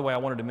hard. By the way, I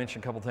wanted to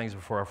mention a couple things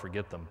before I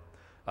forget them.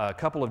 A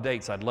couple of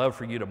dates I'd love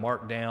for you to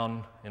mark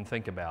down and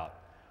think about.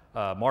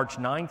 March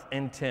 9th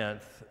and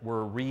 10th,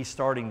 we're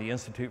restarting the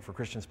Institute for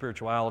Christian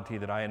Spirituality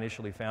that I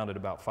initially founded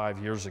about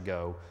 5 years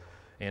ago.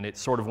 And it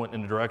sort of went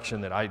in a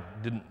direction that I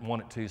didn't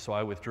want it to, so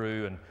I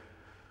withdrew. And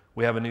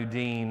we have a new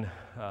dean,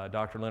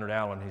 Dr. Leonard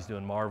Allen. He's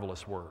doing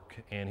marvelous work,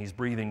 and he's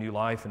breathing new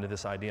life into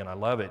this idea, and I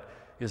love it,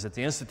 is that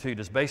the Institute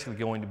is basically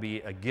going to be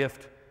a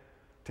gift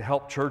to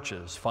help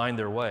churches find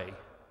their way.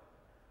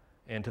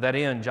 And to that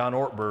end, John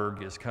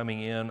Ortberg is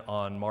coming in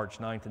on March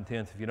 9th and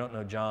 10th. If you don't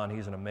know John,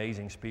 he's an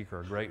amazing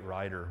speaker, a great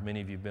writer. Many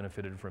of you have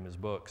benefited from his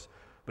books.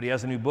 But he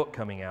has a new book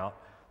coming out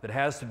that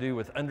has to do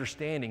with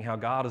understanding how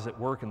God is at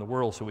work in the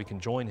world so we can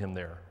join him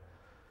there.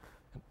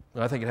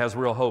 And I think it has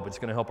real hope. It's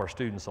going to help our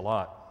students a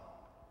lot.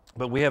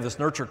 But we have this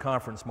Nurture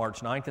Conference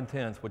March 9th and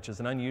 10th, which is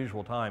an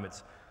unusual time.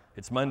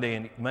 It's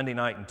Monday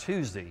night and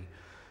Tuesday.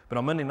 But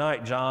on Monday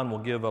night, John will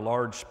give a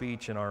large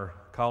speech in our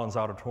Collins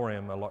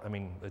Auditorium.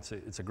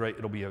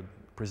 It'll be a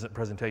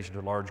presentation to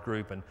a large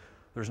group, and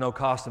there's no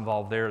cost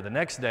involved there. The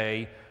next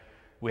day,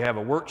 we have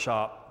a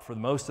workshop for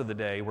most of the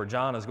day where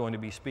John is going to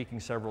be speaking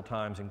several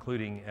times,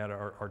 including at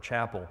our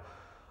chapel,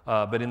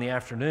 But in the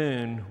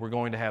afternoon, we're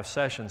going to have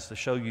sessions to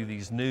show you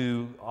these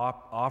new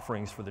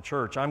offerings for the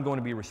church. I'm going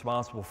to be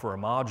responsible for a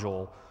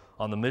module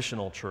on the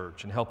missional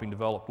church and helping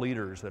develop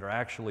leaders that are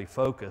actually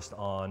focused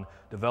on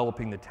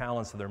developing the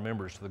talents of their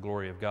members to the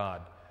glory of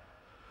God.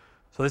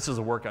 So this is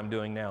the work I'm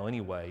doing now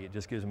anyway. It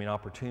just gives me an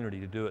opportunity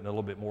to do it in a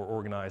little bit more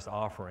organized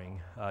offering.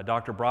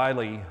 Dr.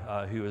 Briley,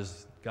 who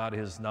has got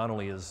not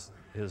only his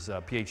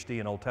PhD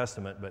in Old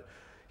Testament, but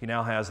he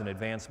now has an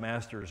advanced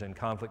master's in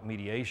conflict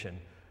mediation.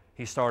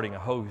 He's starting a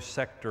whole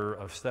sector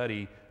of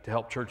study to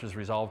help churches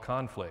resolve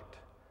conflict.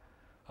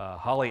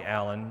 Holly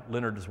Allen,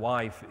 Leonard's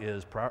wife,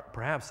 is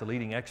perhaps the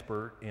leading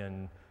expert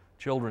in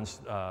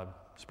children's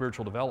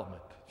spiritual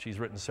development. She's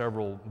written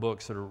several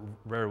books that are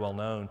very well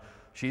known.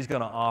 She's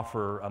going to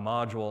offer a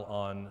module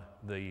on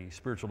the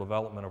spiritual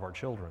development of our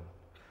children.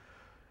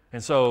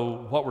 And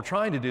so what we're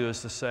trying to do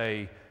is to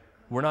say,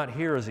 we're not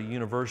here as a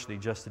university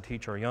just to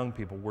teach our young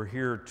people. We're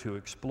here to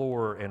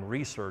explore and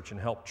research and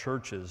help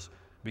churches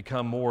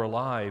become more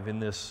alive in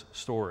this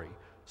story.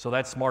 So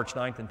that's March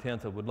 9th and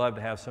 10th. I would love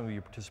to have some of you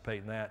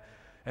participate in that.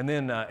 And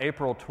then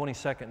April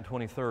 22nd and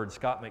 23rd,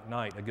 Scott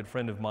McKnight, a good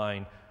friend of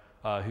mine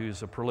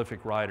who's a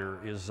prolific writer,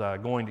 is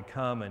going to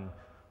come and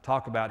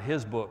talk about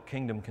his book,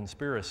 Kingdom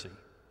Conspiracy.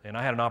 And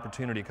I had an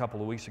opportunity a couple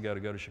of weeks ago to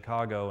go to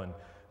Chicago and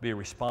be a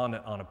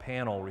respondent on a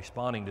panel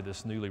responding to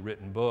this newly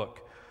written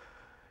book.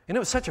 And it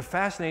was such a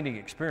fascinating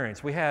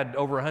experience. We had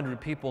over 100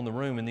 people in the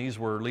room, and these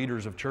were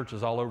leaders of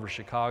churches all over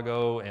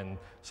Chicago and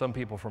some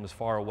people from as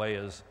far away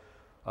as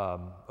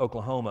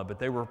Oklahoma. But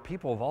they were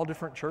people of all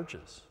different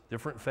churches,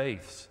 different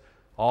faiths,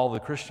 all the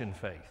Christian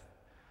faith.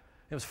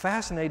 It was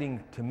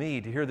fascinating to me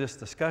to hear this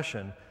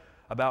discussion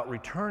about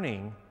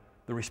returning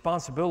the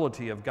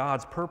responsibility of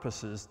God's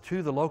purposes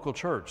to the local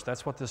church.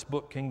 That's what this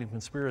book, Kingdom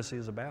Conspiracy,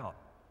 is about.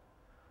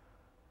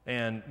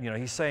 And, you know,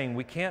 he's saying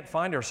we can't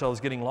find ourselves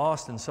getting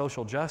lost in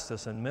social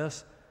justice and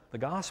miss the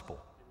gospel.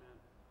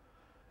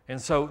 And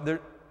so,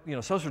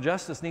 social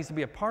justice needs to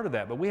be a part of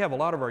that. But we have a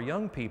lot of our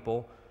young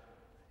people,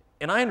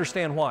 and I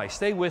understand why.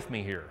 Stay with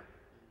me here.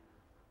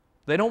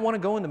 They don't want to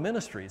go into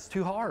ministry. It's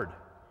too hard.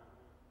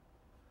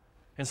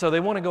 And so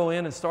they want to go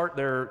in and start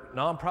their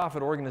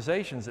nonprofit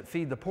organizations that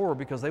feed the poor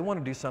because they want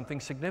to do something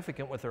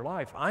significant with their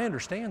life. I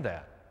understand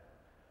that.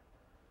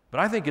 But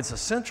I think it's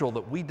essential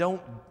that we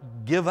don't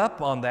give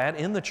up on that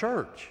in the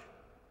church.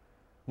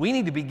 We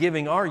need to be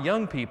giving our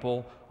young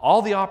people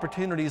all the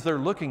opportunities they're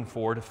looking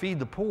for to feed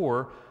the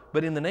poor,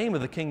 but in the name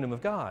of the kingdom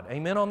of God.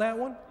 Amen on that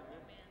one? Amen.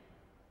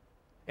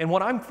 And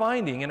what I'm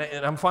finding, and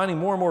I'm finding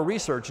more and more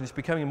research, and it's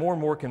becoming more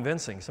and more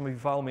convincing. Some of you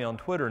follow me on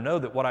Twitter know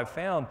that what I've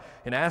found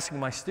in asking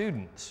my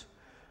students,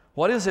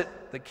 what is it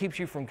that keeps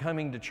you from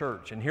coming to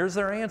church? And here's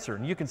their answer.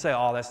 And you can say,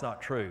 oh, that's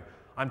not true.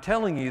 I'm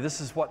telling you,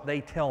 this is what they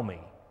tell me.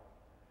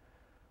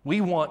 We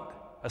want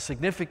a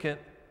significant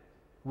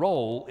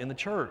role in the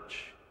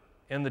church.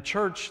 And the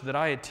church that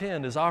I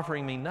attend is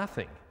offering me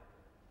nothing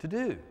to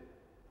do.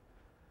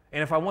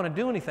 And if I want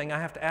to do anything, I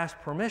have to ask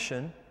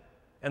permission.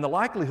 And the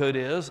likelihood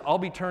is I'll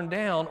be turned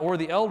down, or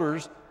the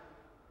elders,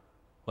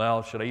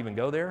 well, should I even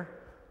go there?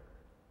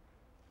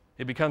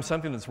 It becomes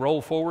something that's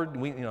rolled forward.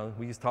 We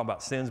used to talk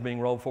about sins being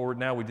rolled forward.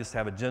 Now we just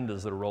have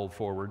agendas that are rolled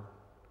forward.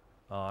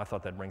 I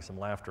thought that'd bring some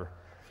laughter.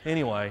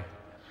 Anyway,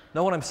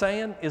 know what I'm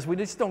saying? Is we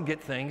just don't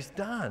get things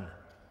done.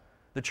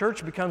 The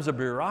church becomes a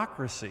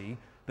bureaucracy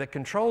that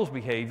controls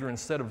behavior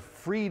instead of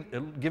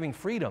giving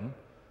freedom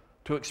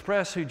to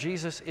express who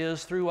Jesus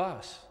is through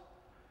us.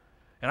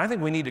 And I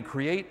think we need to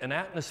create an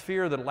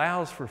atmosphere that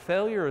allows for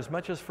failure as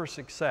much as for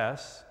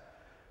success,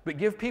 but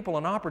give people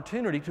an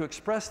opportunity to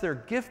express their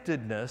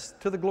giftedness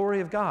to the glory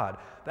of God.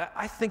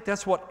 I think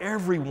that's what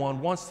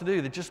everyone wants to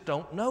do. They just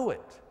don't know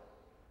it.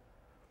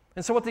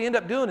 And so what they end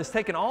up doing is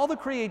taking all the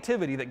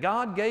creativity that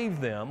God gave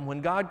them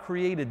when God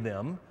created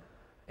them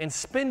and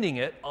spending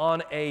it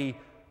on a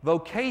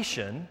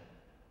vocation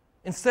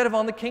instead of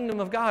on the kingdom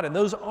of God. And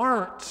those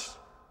aren't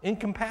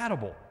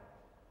incompatible.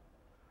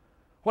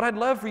 What I'd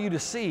love for you to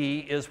see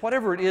is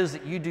whatever it is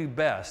that you do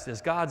best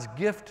is God's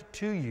gift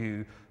to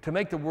you to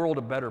make the world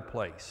a better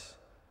place.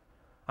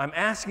 I'm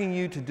asking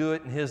you to do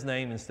it in His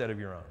name instead of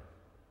your own.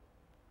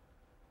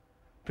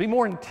 Be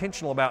more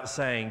intentional about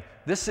saying,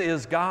 this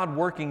is God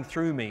working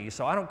through me,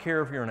 so I don't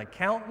care if you're an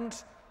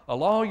accountant, a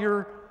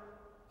lawyer,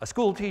 a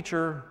school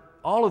teacher,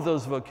 all of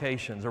those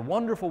vocations are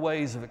wonderful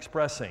ways of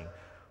expressing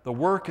the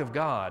work of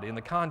God in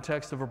the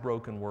context of a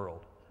broken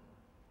world.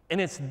 And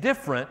it's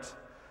different,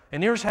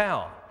 and here's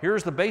how.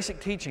 Here's the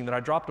basic teaching that I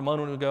dropped a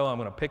moment ago. I'm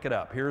going to pick it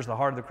up. Here's the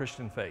heart of the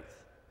Christian faith.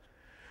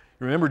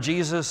 Remember,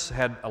 Jesus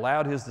had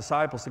allowed His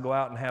disciples to go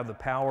out and have the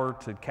power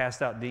to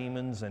cast out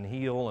demons and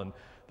heal, and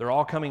they're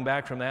all coming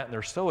back from that, and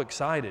they're so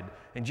excited.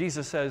 And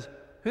Jesus says,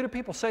 who do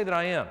people say that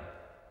I am?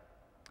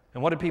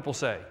 And what did people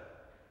say?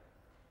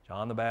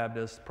 John the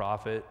Baptist,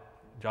 prophet.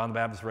 John the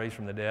Baptist raised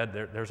from the dead.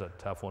 There's a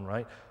tough one,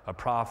 right? A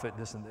prophet,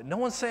 this and that. No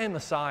one's saying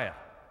Messiah.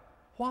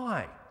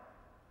 Why?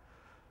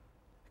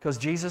 Because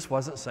Jesus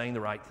wasn't saying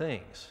the right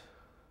things.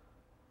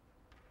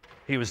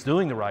 He was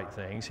doing the right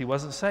things. He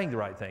wasn't saying the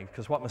right things.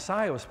 Because what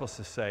Messiah was supposed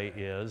to say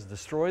is,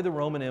 destroy the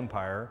Roman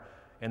Empire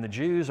and the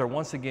Jews are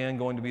once again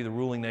going to be the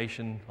ruling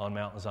nation on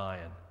Mount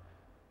Zion.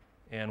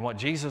 And what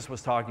Jesus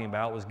was talking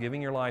about was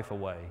giving your life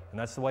away, and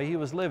that's the way he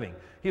was living.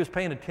 He was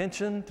paying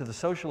attention to the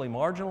socially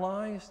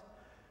marginalized.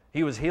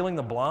 He was healing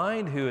the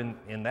blind, who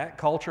in that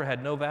culture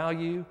had no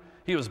value.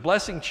 He was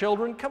blessing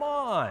children. Come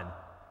on,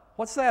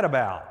 what's that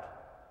about?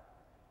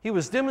 He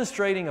was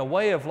demonstrating a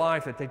way of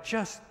life that they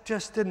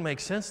just didn't make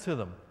sense to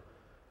them.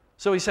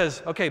 So he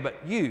says, okay,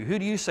 but you, who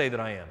do you say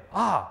that I am?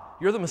 Ah,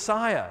 you're the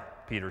Messiah,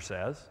 Peter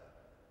says.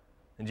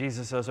 And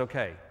Jesus says,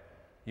 okay,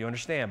 you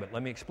understand, but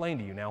let me explain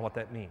to you now what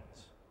that means.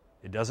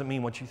 It doesn't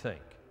mean what you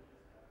think.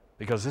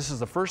 Because this is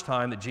the first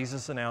time that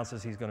Jesus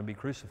announces he's going to be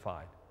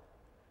crucified.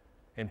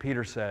 And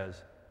Peter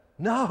says,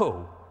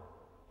 no,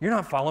 you're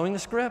not following the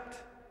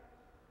script.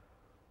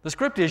 The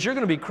script is you're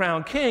going to be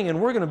crowned king and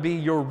we're going to be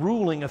your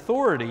ruling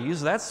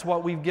authorities. That's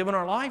what we've given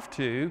our life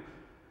to.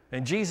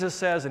 And Jesus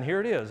says, and here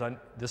it is,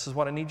 this is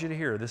what I need you to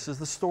hear. This is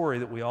the story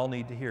that we all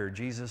need to hear.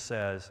 Jesus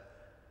says,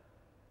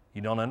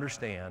 you don't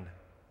understand.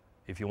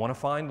 If you want to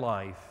find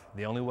life,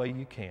 the only way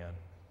you can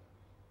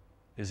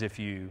is if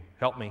you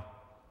help me.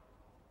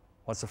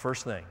 What's the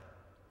first thing?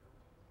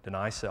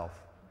 Deny self.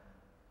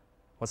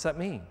 What's that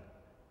mean?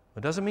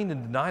 It doesn't mean to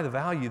deny the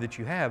value that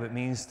you have. It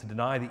means to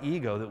deny the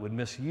ego that would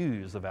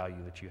misuse the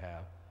value that you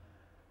have.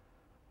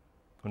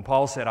 When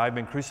Paul said, I've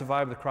been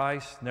crucified with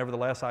Christ,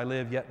 nevertheless I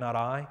live, yet not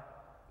I,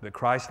 but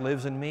Christ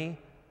lives in me,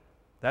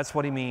 that's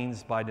what he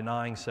means by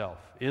denying self.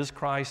 Is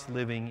Christ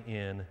living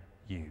in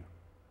you?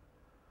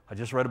 I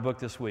just read a book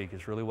this week.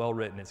 It's really well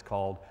written. It's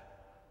called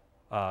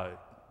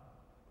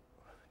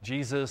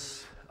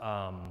Jesus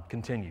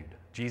Continued.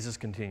 Jesus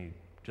Continued.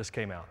 Just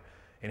came out.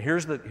 And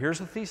here's the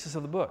thesis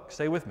of the book.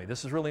 Stay with me.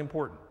 This is really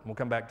important. We'll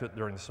come back to it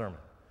during the sermon.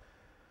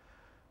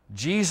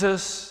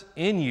 Jesus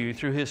in you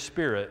through his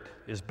Spirit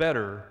is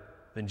better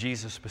than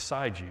Jesus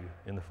beside you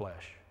in the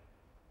flesh.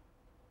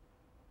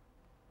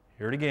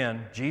 Hear it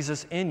again.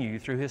 Jesus in you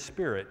through his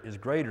Spirit is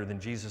greater than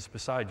Jesus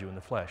beside you in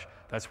the flesh.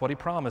 That's what he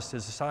promised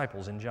his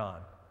disciples in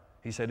John.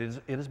 He said,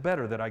 it is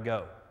better that I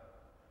go.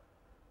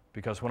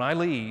 Because when I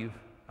leave,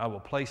 I will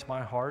place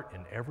my heart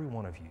in every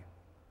one of you.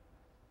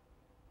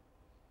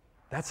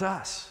 That's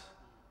us.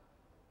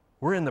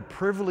 We're in the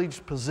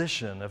privileged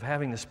position of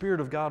having the Spirit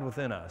of God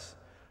within us,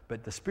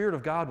 but the Spirit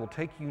of God will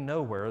take you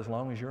nowhere as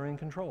long as you're in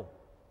control.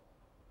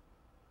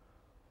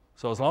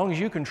 So as long as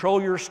you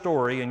control your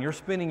story and you're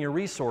spending your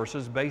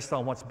resources based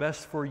on what's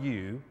best for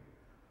you,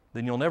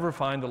 then you'll never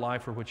find the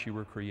life for which you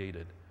were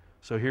created.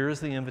 So here is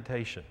the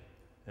invitation,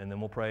 and then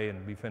we'll pray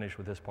and be finished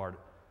with this part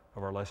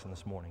of our lesson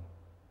this morning.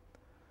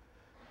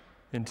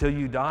 Until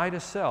you die to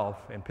self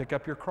and pick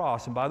up your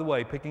cross. And by the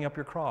way, picking up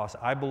your cross,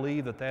 I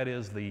believe that that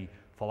is the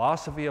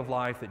philosophy of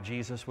life that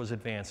Jesus was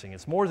advancing.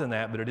 It's more than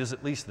that, but it is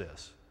at least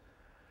this.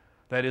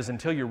 That is,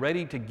 until you're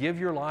ready to give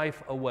your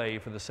life away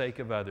for the sake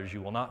of others,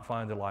 you will not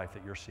find the life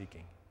that you're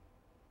seeking.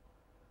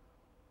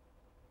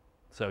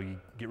 So you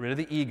get rid of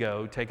the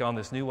ego, take on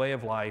this new way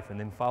of life, and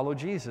then follow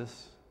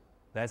Jesus.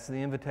 That's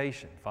the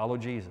invitation. Follow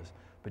Jesus.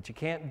 But you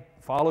can't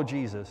follow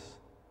Jesus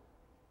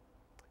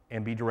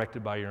and be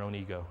directed by your own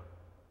ego.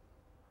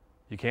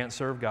 You can't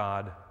serve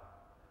God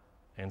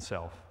and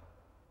self.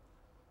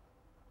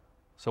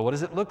 So what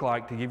does it look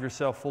like to give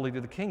yourself fully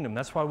to the kingdom?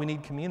 That's why we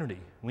need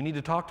community. We need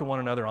to talk to one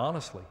another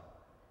honestly.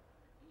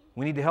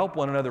 We need to help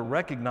one another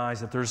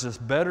recognize that there's this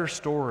better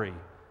story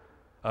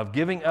of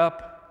giving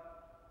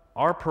up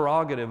our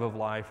prerogative of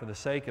life for the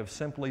sake of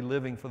simply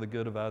living for the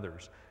good of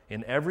others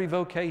in every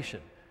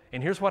vocation.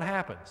 And here's what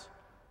happens.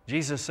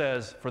 Jesus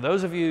says, for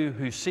those of you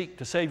who seek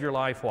to save your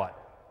life, what?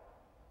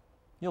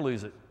 You'll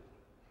lose it.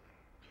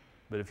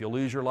 But if you'll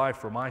lose your life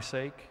for my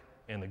sake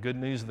and the good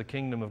news of the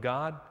kingdom of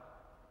God,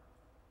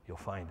 you'll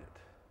find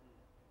it.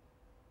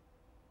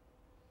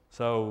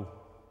 So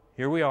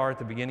here we are at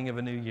the beginning of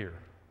a new year.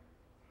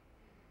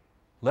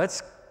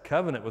 Let's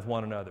covenant with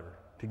one another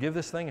to give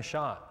this thing a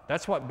shot.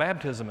 That's what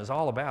baptism is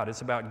all about.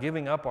 It's about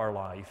giving up our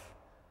life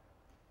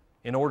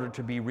in order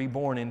to be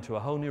reborn into a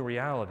whole new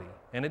reality.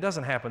 And it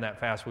doesn't happen that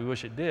fast. We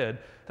wish it did.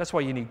 That's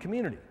why you need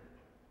community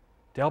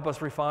to help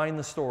us refine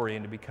the story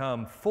and to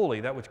become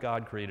fully that which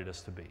God created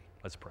us to be.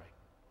 Let's pray.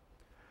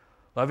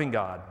 Loving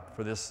God,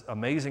 for this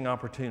amazing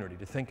opportunity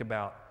to think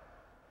about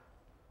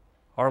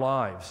our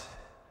lives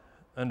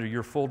under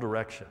your full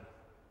direction,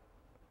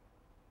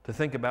 to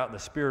think about the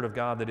Spirit of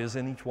God that is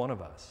in each one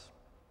of us,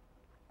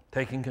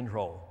 taking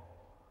control.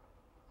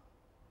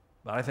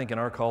 But I think in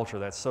our culture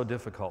that's so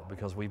difficult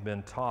because we've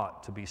been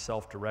taught to be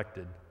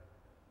self-directed.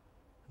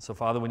 So,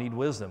 Father, we need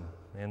wisdom,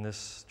 and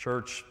this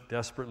church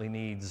desperately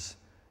needs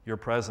your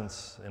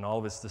presence in all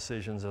of its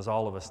decisions, as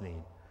all of us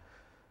need.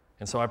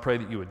 And so I pray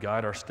that you would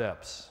guide our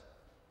steps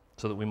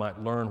so that we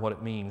might learn what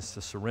it means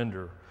to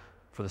surrender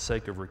for the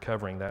sake of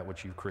recovering that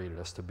which you've created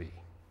us to be.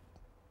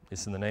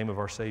 It's in the name of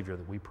our Savior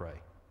that we pray.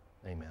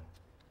 Amen.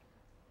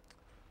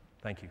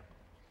 Thank you.